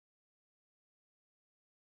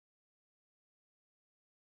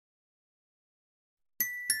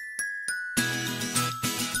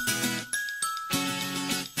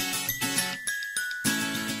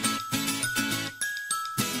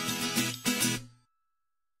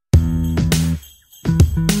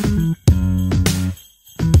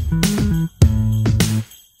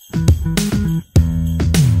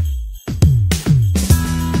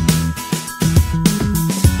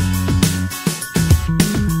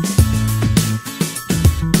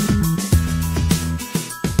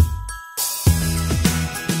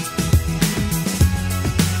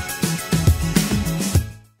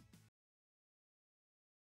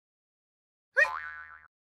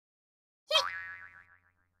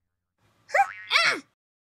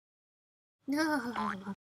No.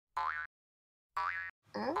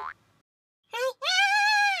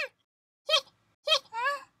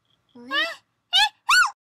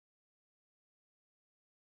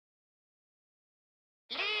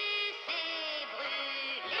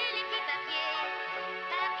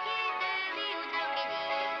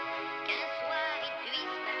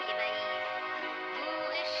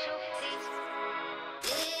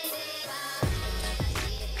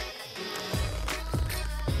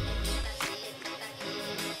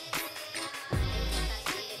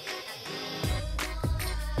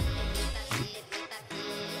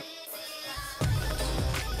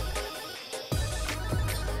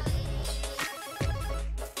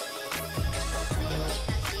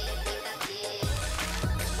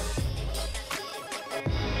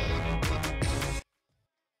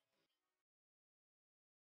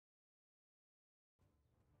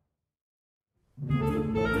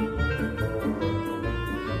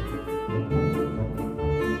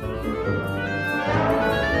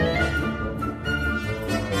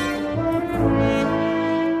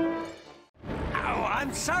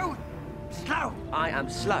 So slow. I am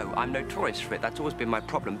slow. I'm notorious for it. That's always been my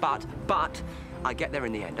problem. But I get there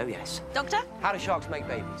in the end. Oh, yes. Doctor? How do sharks make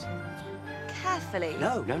babies? Carefully.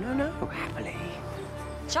 No. Happily.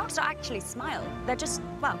 Sharks don't actually smile. They're just,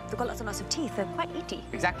 well, they've got lots and lots of teeth. They're quite eaty.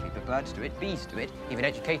 Exactly. But birds do it, bees do it, even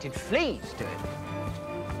educated fleas do it.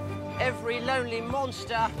 Every lonely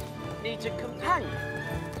monster needs a companion.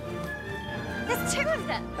 There's 2 of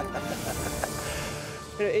them.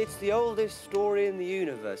 You know, it's the oldest story in the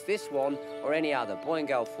universe. This one, or any other, boy and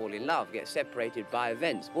girl fall in love, get separated by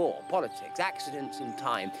events, war, politics, accidents, and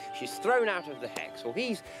time. She's thrown out of the hex, or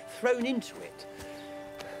he's thrown into it.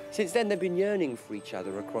 Since then, they've been yearning for each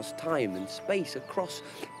other across time and space, across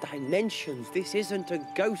dimensions. This isn't a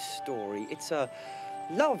ghost story, it's a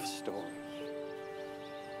love story.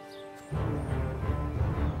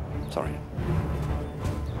 Sorry.